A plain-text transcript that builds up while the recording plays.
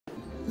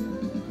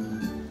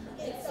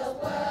It's a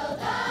world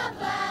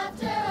of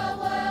laughter, a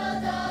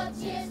world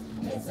of tears.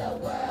 It's a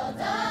world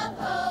of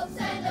hopes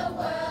and a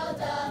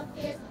world of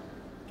fears.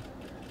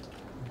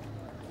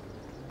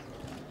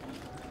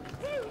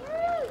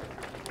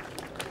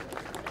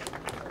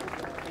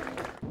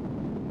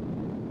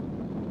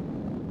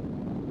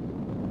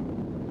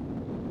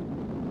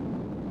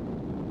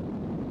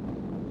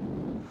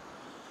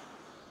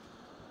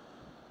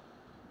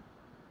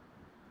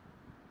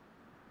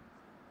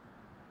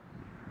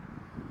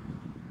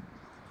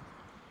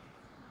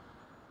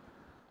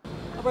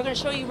 We're going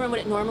to show you what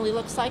it normally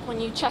looks like when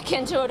you check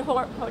into a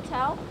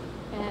hotel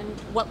and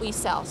what we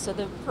sell. So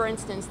for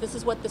instance, this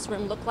is what this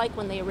room looked like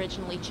when they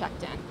originally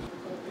checked in.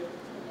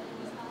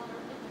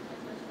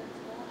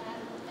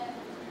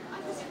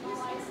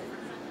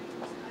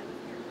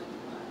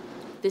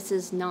 This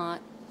is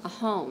not a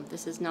home.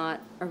 This is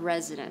not a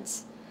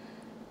residence.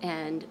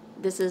 And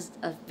this is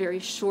a very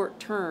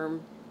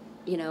short-term,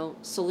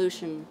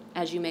 solution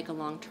as you make a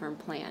long-term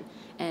plan.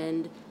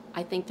 And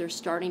I think they're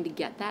starting to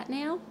get that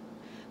now.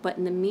 But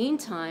in the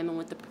meantime, and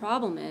what the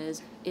problem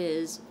is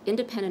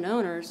independent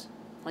owners,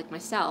 like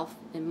myself,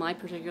 in my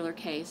particular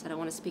case, I don't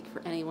want to speak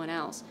for anyone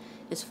else,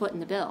 is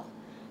footing the bill,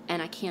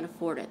 and I can't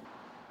afford it.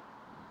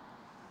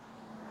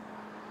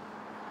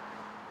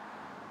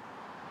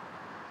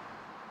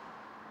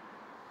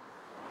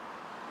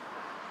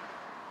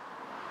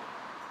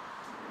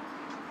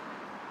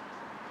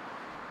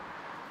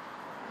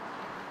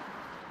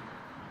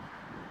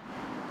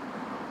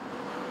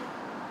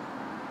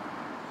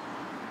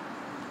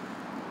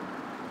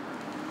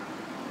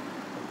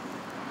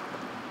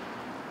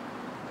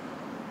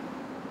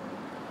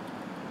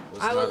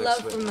 I would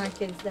love for my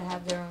kids to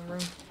have their own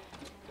room.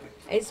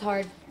 It's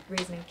hard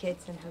raising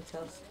kids in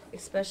hotels,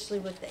 especially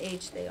with the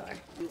age they are.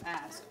 You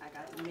ask, I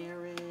got the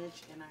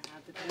marriage and I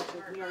have the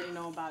future. We already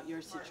know about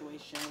your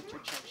situation with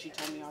your check. She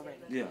told me already.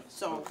 Yeah.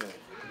 So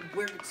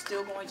we're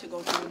still going to go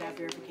through that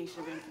verification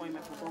of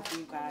employment for both of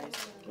you guys.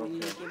 When you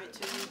give it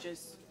to you,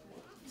 just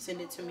send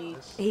it to me.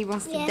 He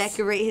wants to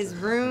decorate his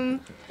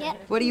room.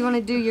 Yep. What do you want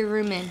to do your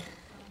room in?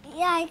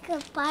 Yeah, like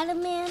a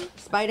Spider-Man.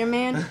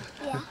 Spider-Man?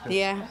 Yeah.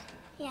 Yeah.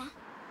 Yeah.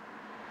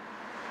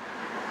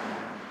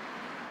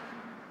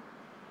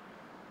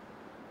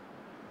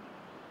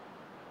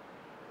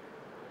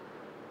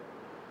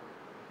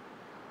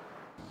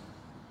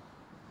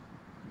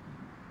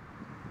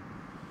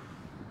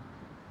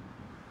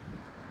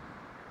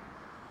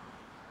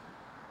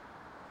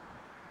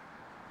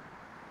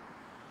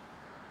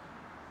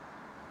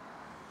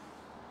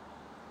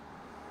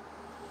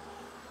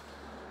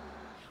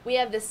 We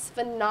have this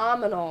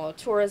phenomenal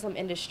tourism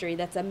industry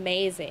that's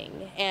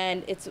amazing,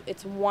 and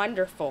it's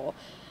wonderful.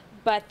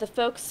 But the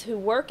folks who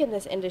work in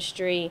this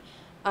industry,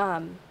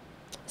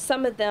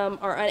 some of them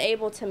are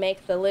unable to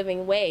make the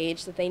living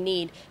wage that they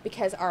need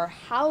because our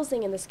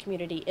housing in this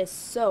community is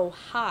so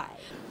high.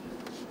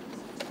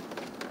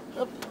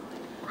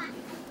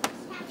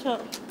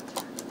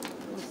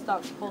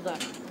 Stop, hold on.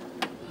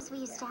 We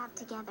used to have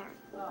together.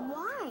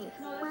 Why?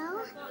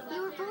 Well,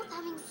 you were both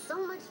having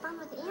so much fun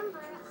with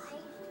Amber.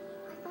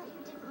 I thought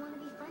you didn't want to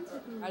be friends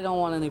with me. I don't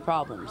want any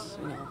problems,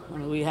 I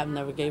mean, we have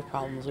never gave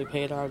problems. We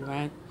paid our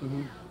rent.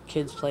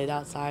 Kids played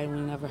outside and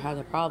we never had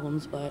any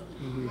problems, but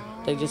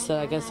they just said,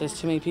 I guess there's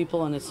too many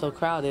people and it's so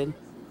crowded.